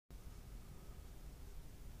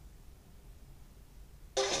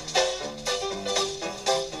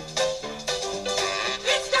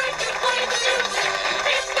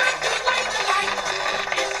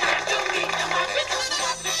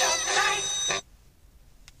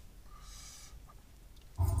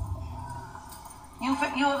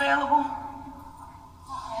You available?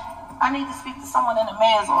 I need to speak to someone in the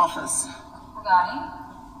mayor's office. Regarding?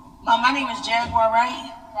 My name is Jaguar,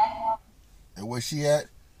 right? Jaguar. And where's she at?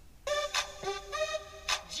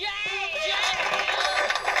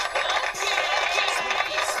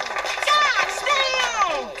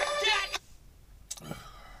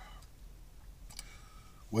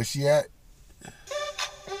 Where's she at?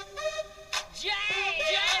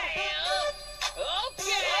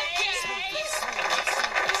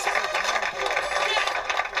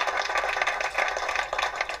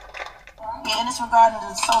 Yeah, and it's regarding the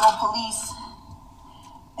DeSoto police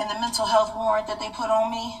and the mental health warrant that they put on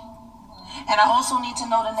me. And I also need to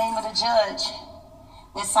know the name of the judge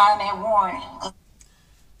that signed that warrant.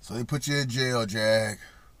 So they put you in jail, Jag.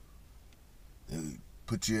 They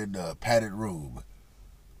put you in the padded room.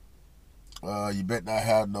 You better not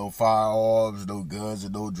have no firearms, no guns,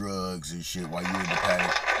 and no drugs and shit while you're in the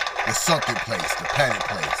padded, the sunken place, the padded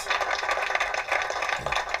place.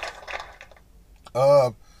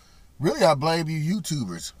 Really, I blame you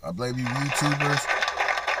YouTubers. I blame you YouTubers.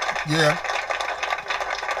 Yeah.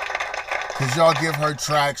 Because y'all give her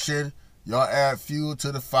traction. Y'all add fuel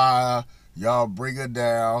to the fire. Y'all bring her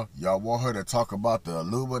down. Y'all want her to talk about the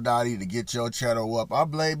Illuminati to get your channel up. I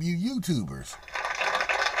blame you YouTubers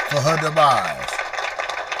for her demise.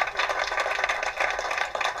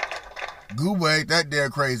 Gooba ain't that damn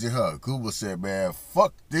crazy, huh? Gooba said, man,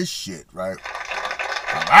 fuck this shit, right?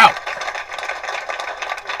 I'm out.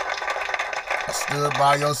 I stood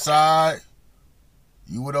by your side.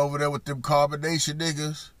 You went over there with them combination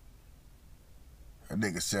niggas. That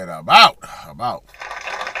nigga said, I'm out. I'm out.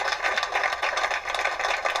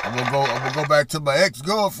 I'm gonna go back to my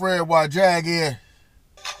ex-girlfriend while Jag in.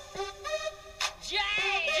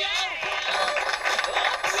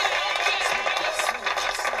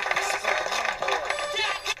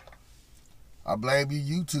 I blame you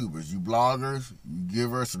YouTubers, you bloggers. You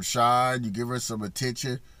give her some shine, you give her some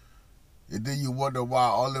attention. And then you wonder why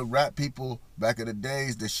all the rap people back in the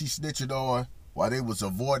days that she snitching on, why they was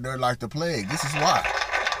avoiding her like the plague. This is why.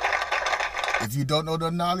 If you don't know the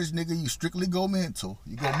knowledge, nigga, you strictly go mental.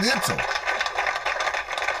 You go mental.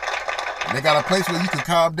 And they got a place where you can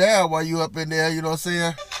calm down while you up in there, you know what I'm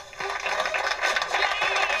saying?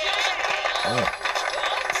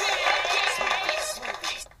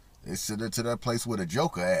 They send her to that place where the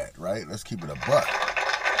Joker at, right? Let's keep it a buck.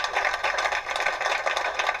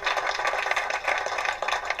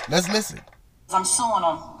 Let's listen. I'm suing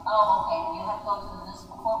them. Oh, okay. You have to go to the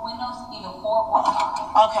municipal court windows, either 4 or 5.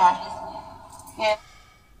 Okay. Yeah.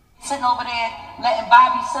 Sitting over there, letting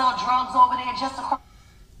Bobby sell drugs over there just across.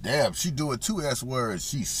 Damn, she doing 2 S words.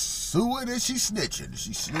 She's suing and she's snitching.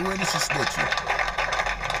 She's suing and she's snitching.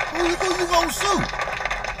 Who you gonna sue?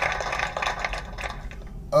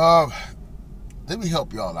 Let me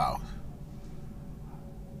help y'all out.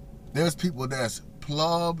 There's people that's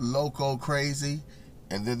plum loco crazy,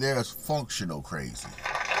 and then there's functional crazy.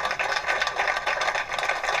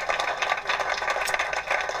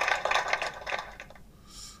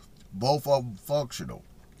 Both of them functional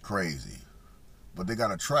crazy, but they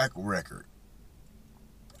got a track record.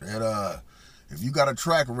 And if you got a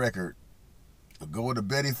track record, go to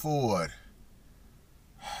Betty Ford.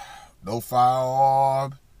 No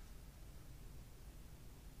firearm,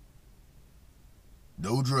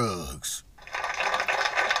 no drugs.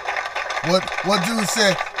 What dude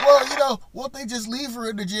said, well, you know, won't they just leave her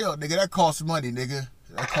in the jail? Nigga, that costs money, nigga.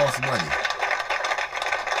 That costs money.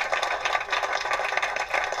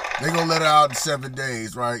 They gonna let her out in 7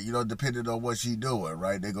 days, right? You know, depending on what she doing,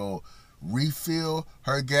 right? They gonna refill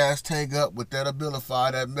her gas tank up with that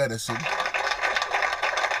Abilify, that medicine.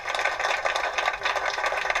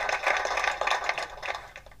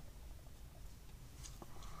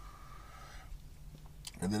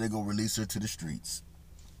 And then they gonna release her to the streets.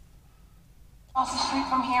 Across the street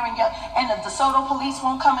from here, and the DeSoto police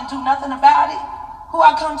won't come and do nothing about it. Who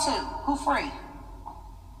I come to? Who free?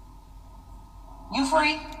 You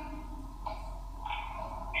free?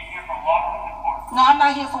 No, I'm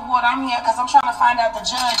not here for water. I'm here because I'm trying to find out the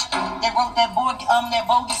judge that wrote that bogus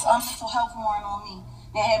mental health warrant on me.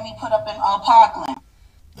 They had me put up in Parkland.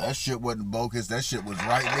 That shit wasn't bogus. That shit was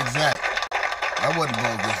right and exact. That wasn't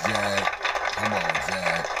bogus, Jag. Come on,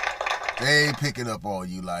 Jag. They ain't picking up on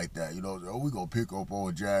you like that. You know, oh, we gonna pick up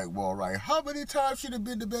on Jaguar, right? How many times should have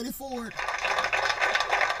been to Betty Ford?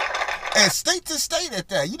 And state to state at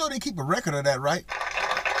that. You know they keep a record of that, right?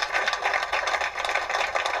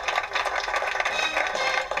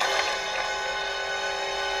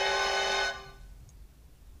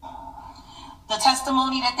 The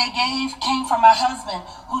testimony that they gave came from my husband,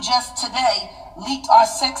 who just today leaked our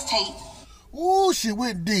sex tape. Ooh, she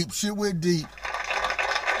went deep. She went deep.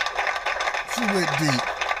 She went deep.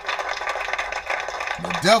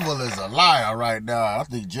 The devil is a liar right now. I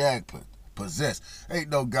think Jag possessed. Ain't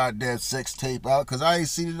no goddamn sex tape out because I ain't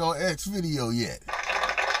seen it on X video yet.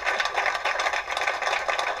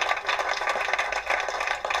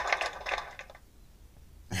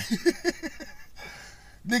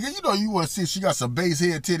 Nigga, you know you want to see if she got some bass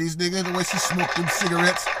head titties, nigga, the way she smoked them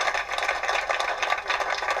cigarettes.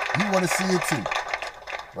 You want to see it too,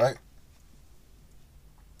 right?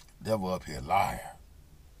 Devil up here, liar.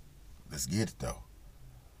 Let's get it though.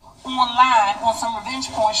 Online on some revenge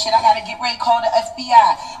porn shit. I gotta get ready to call the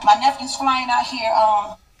FBI. My nephew's flying out here.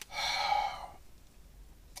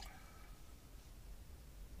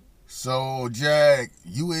 So Jag,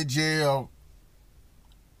 you in jail,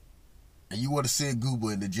 and you want to send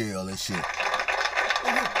Goober into jail and shit.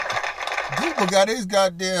 Goober got his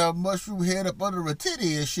goddamn mushroom head up under a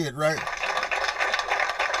titty and shit, right?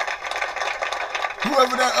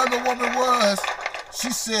 Whoever that other woman was,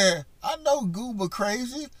 she said, I know Goober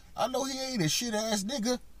crazy. I know he ain't a shit ass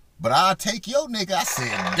nigga, but I'll take your nigga. I said,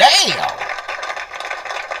 damn.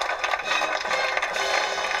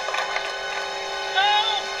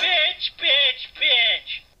 Oh, bitch, bitch,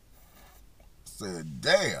 bitch. I said,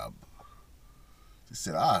 damn. She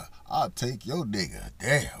said, I'll take your nigga.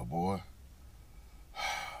 Damn, boy.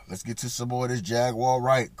 Let's get to some more of this Jaguar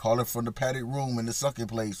right. Call it from the padded room in the sucking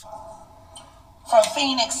place. From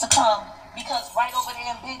Phoenix to come, because right over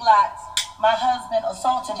there in Big Lots, my husband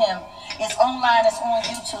assaulted him. It's online, it's on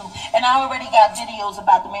YouTube, and I already got videos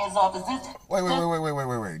about the man's office. Wait,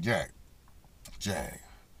 Jag.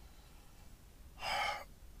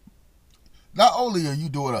 Not only are you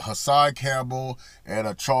doing a Hassan Campbell and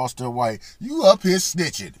a Charleston White, you up here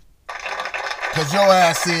snitching. Cause your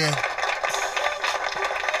ass said,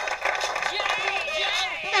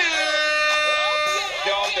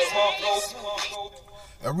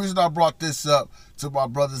 the reason I brought this up to my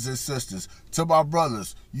brothers and sisters, to my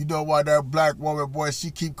brothers, you know why that black woman, boy,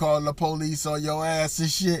 she keep calling the police on your ass and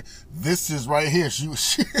shit? This is right here.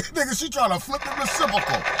 Nigga, she trying to flip the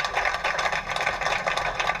reciprocal.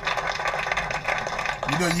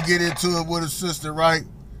 You know, you get into it with a sister, right?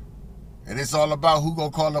 And it's all about who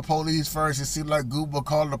gonna call the police first. It seems like Goober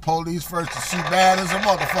called the police first and she mad as a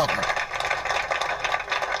motherfucker.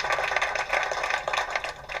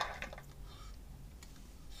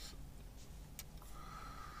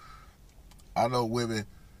 I know women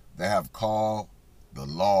that have called the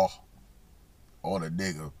law on a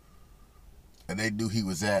nigga and they knew he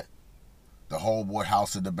was at the homeboy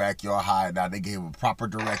house in the backyard hiding out. They gave him proper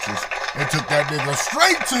directions and took that nigga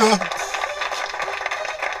straight to...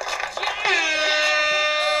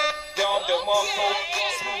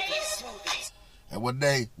 And when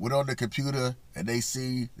they went on the computer and they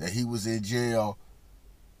see that he was in jail,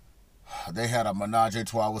 they had a menage a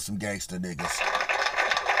trois with some gangster niggas.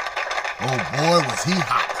 Oh boy, was he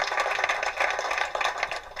hot.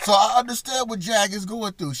 So I understand what Jag is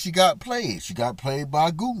going through. She got played. She got played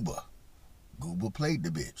by Goober. Goober played the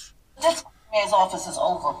bitch. This man's office is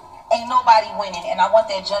over. Ain't nobody winning, and I want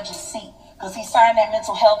that judge's seat because he signed that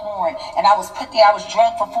mental health warrant, and I was put there. I was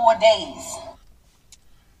drugged for 4 days.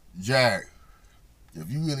 Jag,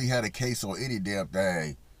 if you really had a case on any damn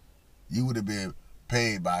thing, you would have been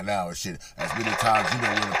paid by now and shit. As many times you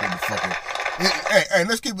done went up in the fucking... Hey,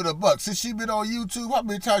 let's keep it a buck. Since she been on YouTube, how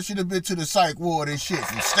many times she done been to the psych ward and shit?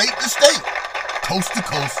 From state to state, coast to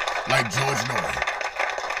coast, like George Norton.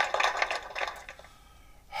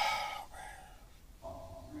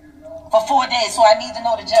 For 4 days, so I need to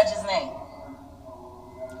know the judge's name.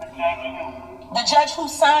 The judge who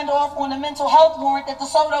signed off on the mental health warrant that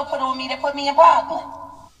DeSoto put on me that put me in Parkland.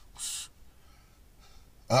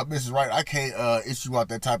 Mrs. Wright, I can't issue out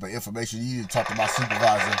that type of information. You need to talk to my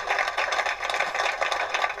supervisor.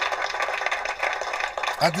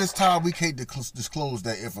 At this time, we can't disclose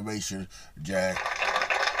that information, Jag.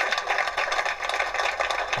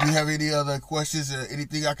 Do you have any other questions or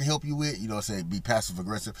anything I can help you with? You know what I'm saying? Be passive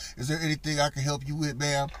aggressive. Is there anything I can help you with,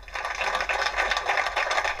 ma'am?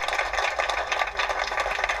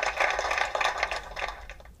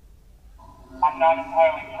 I'm not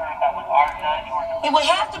entirely sure if that was our judge or the... It would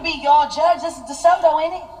have to be y'all judge. This is DeSoto,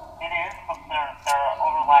 ain't it? It is, but they're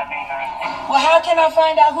overlapping. Well, how can I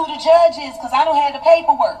find out who the judge is? Because I don't have the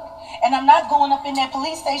paperwork. And I'm not going up in that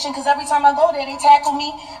police station because every time I go there, they tackle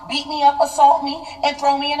me, beat me up, assault me, and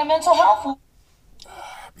throw me in a mental health.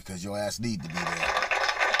 Because your ass need to be there.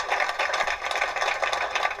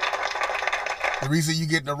 The reason you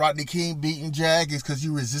getting the Rodney King beating, Jag, is because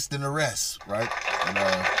you resisting arrest, right? And,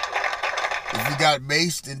 If you got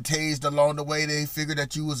maced and tased along the way, they figured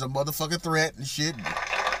that you was a motherfucking threat and shit.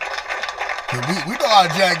 Cause we know how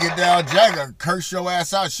Jag get down. Jag will curse your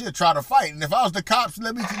ass out, shit, try to fight. And if I was the cops,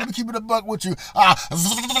 let me keep it a buck with you.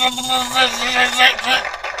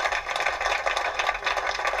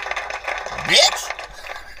 Bitch.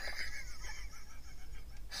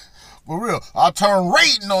 For real, I'll turn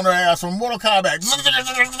Raiden on her ass from Mortal Kombat.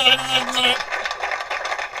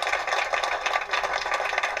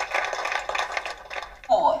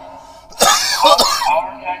 Boy.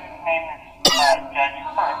 Our judge's name is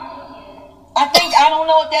Jaguar. I don't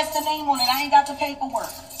know if that's the name on it. I ain't got the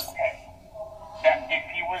paperwork. Okay. That if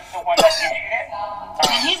he was the one that issued it,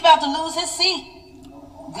 And he's about to lose his seat.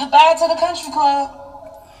 Goodbye to the country club.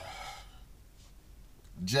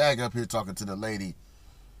 Jag up here talking to the lady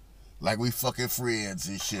like we fucking friends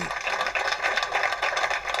and shit.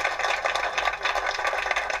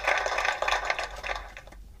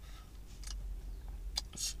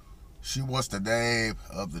 She wants the name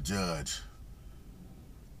of the judge.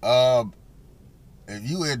 If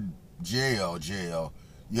you in jail,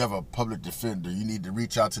 you have a public defender. You need to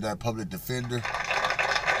reach out to that public defender.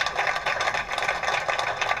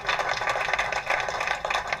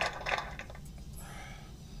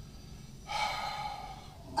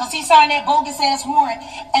 Because he signed that bogus ass warrant,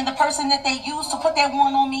 and the person that they used to put that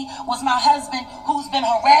warrant on me was my husband, who's been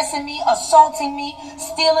harassing me, assaulting me,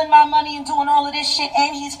 stealing my money, and doing all of this shit,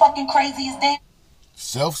 and he's fucking crazy as damn.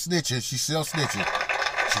 Self-snitching. She's self-snitching.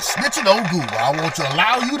 She's snitching on Google. I want to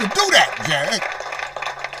allow you to do that, Jag.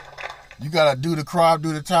 You gotta do the crime,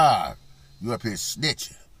 do the time. You up here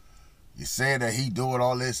snitching. You're saying that he doing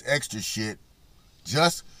all this extra shit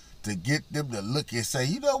just to get them to look and say,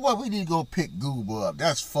 you know what, we need to go pick Google up.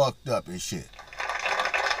 That's fucked up and shit.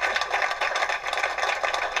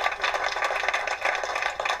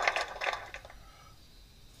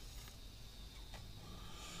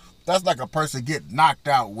 That's like a person get knocked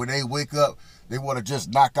out. When they wake up, they want to just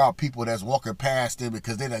knock out people that's walking past them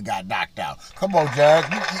because they done got knocked out. Come on, Jag.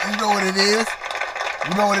 You know what it is?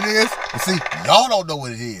 You know what it is? But see, y'all don't know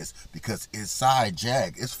what it is because inside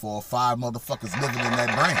Jag, it's 4 or 5 motherfuckers living in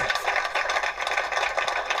that brain.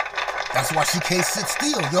 That's why she can't sit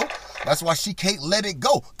still, yo. That's why she can't let it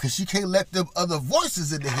go, because she can't let them other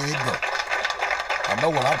voices in the head go. I know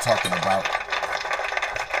what I'm talking about.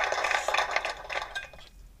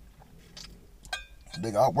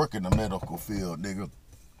 Nigga, I work in the medical field, nigga.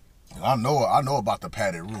 And I know about the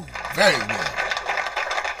padded room very well.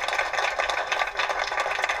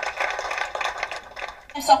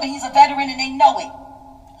 Himself, and he's a veteran, and they know it.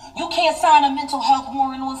 You can't sign a mental health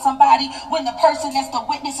warrant on somebody when the person that's the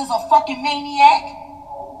witness is a fucking maniac.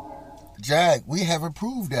 Jag, we haven't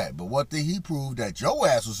proved that, but one thing he proved, that your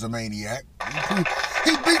ass was a maniac.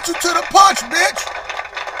 He beat you to the punch, bitch.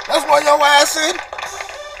 That's why your ass in.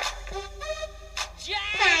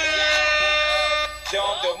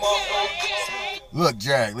 Look,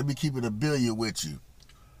 Jag, let me keep it a billion with you.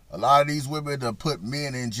 A lot of these women done put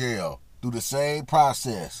men in jail through the same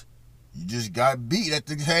process. You just got beat at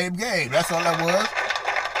the same game. That's all that was.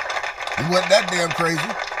 You wasn't that damn crazy.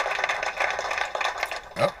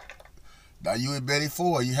 Yep. Now you in Betty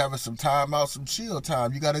Ford. You having some time out, some chill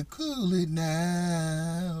time. You got to cool it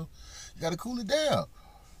now. You got to cool it down.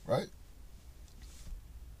 Right?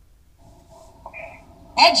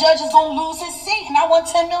 That judge is going to lose his seat, and I want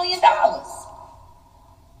 $10 million.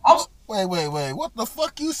 Wait. What the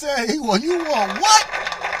fuck you say? Well, you want what?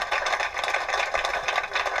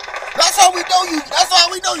 That's how we know you. That's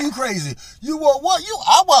how we know you crazy. You want what?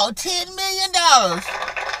 I want $10 million.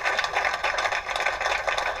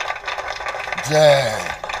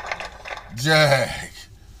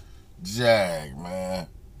 Jag, man.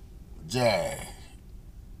 Jag.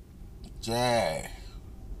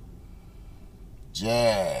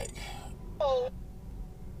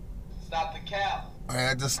 Stop the cap.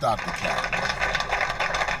 Man, just stop the cap, man.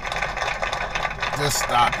 Just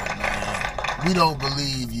stop it, man. We don't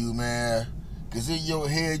believe you, man. Cause in your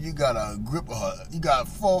head you got a grip of her. You got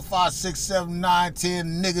 4, 5, 6, 7, 9,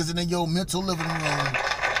 10 niggas in your mental living room.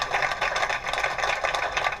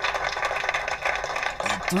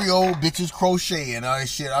 And 3 old bitches crocheting all that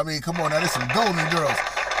shit. I mean, come on, now there's some golden girls.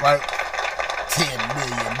 Right? $10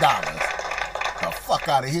 million. The fuck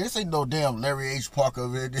out of here. This ain't no damn Larry H.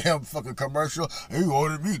 Parker damn fucking commercial. He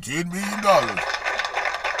ordered me $10 million.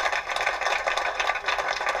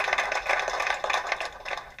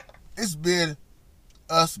 It's been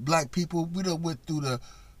us black people. We done went through the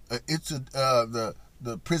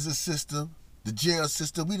prison system, the jail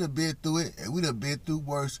system. We done been through it, and we done been through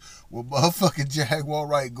worse. What motherfucking Jaguar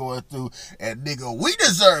right going through, and nigga, we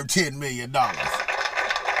deserve $10 million.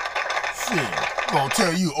 Shit. Gonna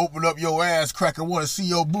tell you, open up your ass crack and want to see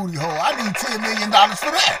your booty hole. I need $10 million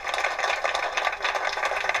for that.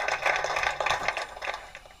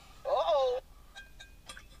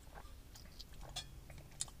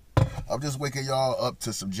 I'm just waking y'all up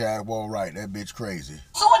to some Jaguar right. That bitch crazy.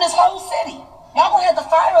 Suing this whole city. Y'all gonna have to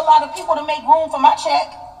fire a lot of people to make room for my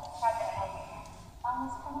check.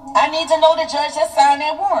 I need to know the judge that signed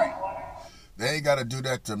that warrant. They ain't gotta do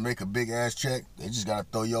that to make a big ass check. They just gotta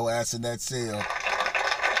throw your ass in that cell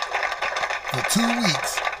for 2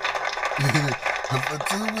 weeks. For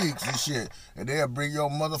 2 weeks and shit. And they'll bring your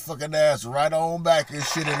motherfucking ass right on back and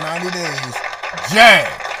shit in 90 days.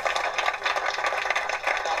 Jag!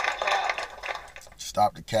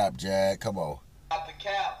 Stop the cap, Jag. Come on. Stop the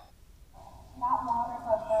cap.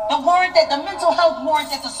 The warrant that, the mental health warrant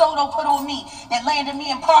that DeSoto put on me, that landed me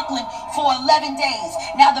in Parkland for 11 days.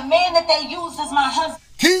 Now the man that they used is my husband.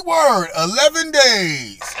 Keyword, 11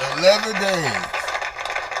 days. 11 days.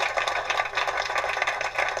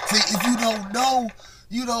 See, if you don't know,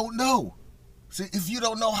 you don't know. See, if you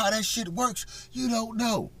don't know how that shit works, you don't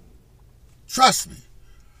know. Trust me.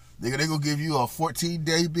 Nigga, they gonna give you a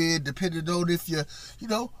 14-day bid depending on if you're,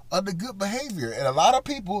 under good behavior. And a lot of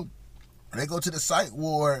people, they go to the psych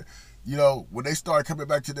ward, when they start coming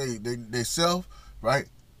back to their self, right?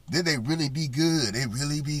 Then they really be good. They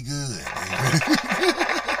really be good.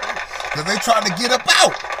 Because they trying to get up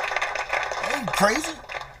out. They ain't crazy.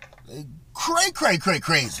 They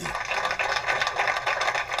crazy.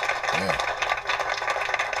 Yeah.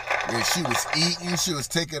 Yeah, she was eating, she was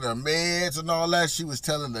taking her meds and all that. She was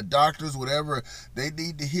telling the doctors whatever they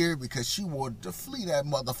need to hear because she wanted to flee that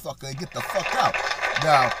motherfucker and get the fuck out.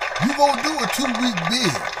 Now, you gonna do a 2-week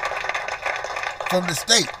bid from the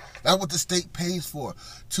state. That's what the state pays for.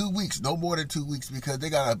 2 weeks, no more than 2 weeks, because they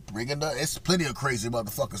gotta bring in it's plenty of crazy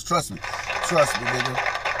motherfuckers. Trust me, nigga.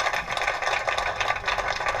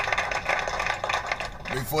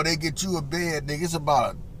 Before they get you a bed, nigga, it's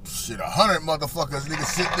about 100 motherfuckers, nigga,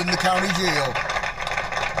 sitting in the county jail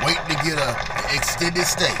waiting to get an extended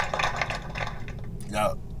stay.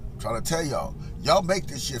 Now, I'm trying to tell y'all make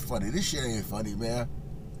this shit funny. This shit ain't funny, man.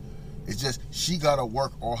 It's just she gotta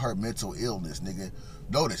work on her mental illness, nigga.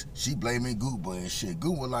 Notice, she blaming Gooba and shit.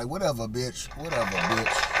 Gooba like, whatever, bitch.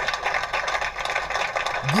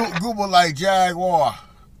 Gooba like, Jaguar.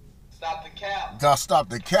 Stop the cap. Gotta stop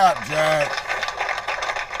the cap,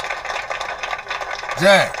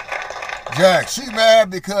 Jag, she mad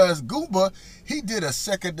because Goomba, he did a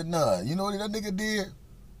second to none. You know what that nigga did?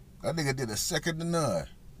 That nigga did a second to none.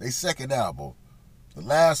 They second album. The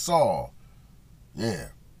last song. Yeah.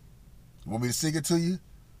 You want me to sing it to you?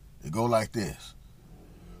 It go like this.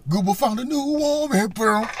 Goomba found a new woman,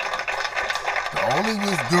 bro. The only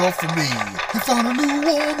girl for me. He found a new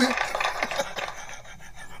woman.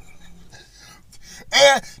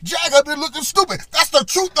 And Jag up there looking stupid. That's the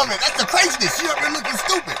truth of it. That's the craziness. She up there looking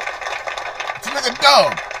stupid. She looking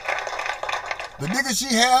dumb. The nigga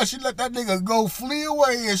she had, she let that nigga go flee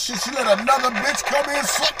away and shit. She let another bitch come in,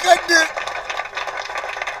 suck that dick.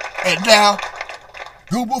 And now,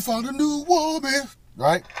 Google found a new woman.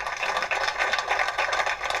 Right?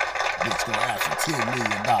 Bitch gonna ask for $10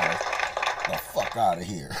 million. The fuck out of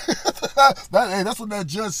here. That's what that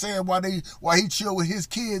judge saying why he chill with his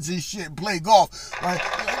kids and shit and play golf. Like,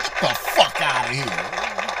 get the fuck out of here.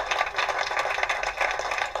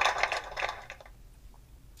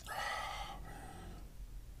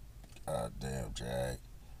 God damn, Jag.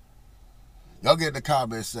 Y'all get in the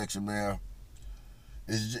comment section, man.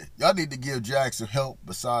 Y'all need to give Jag some help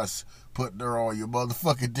besides putting her on your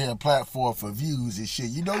motherfucking damn platform for views and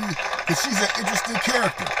shit. Because she's an interesting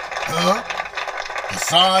character.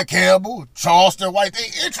 Hassan Campbell, Charleston White, they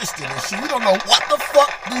interested in shit. We don't know what the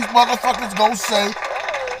fuck these motherfuckers gonna say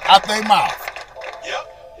out their mouth.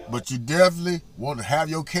 Yep. But you definitely want to have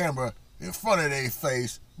your camera in front of their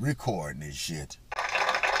face recording this shit.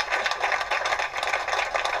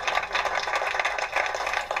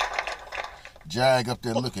 Jag up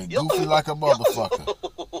there looking goofy like a motherfucker.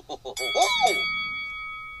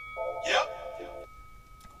 Yep.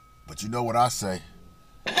 But you know what I say.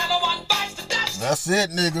 That's it,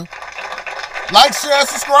 nigga. Like, share,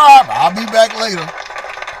 subscribe. I'll be back later.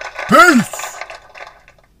 Peace.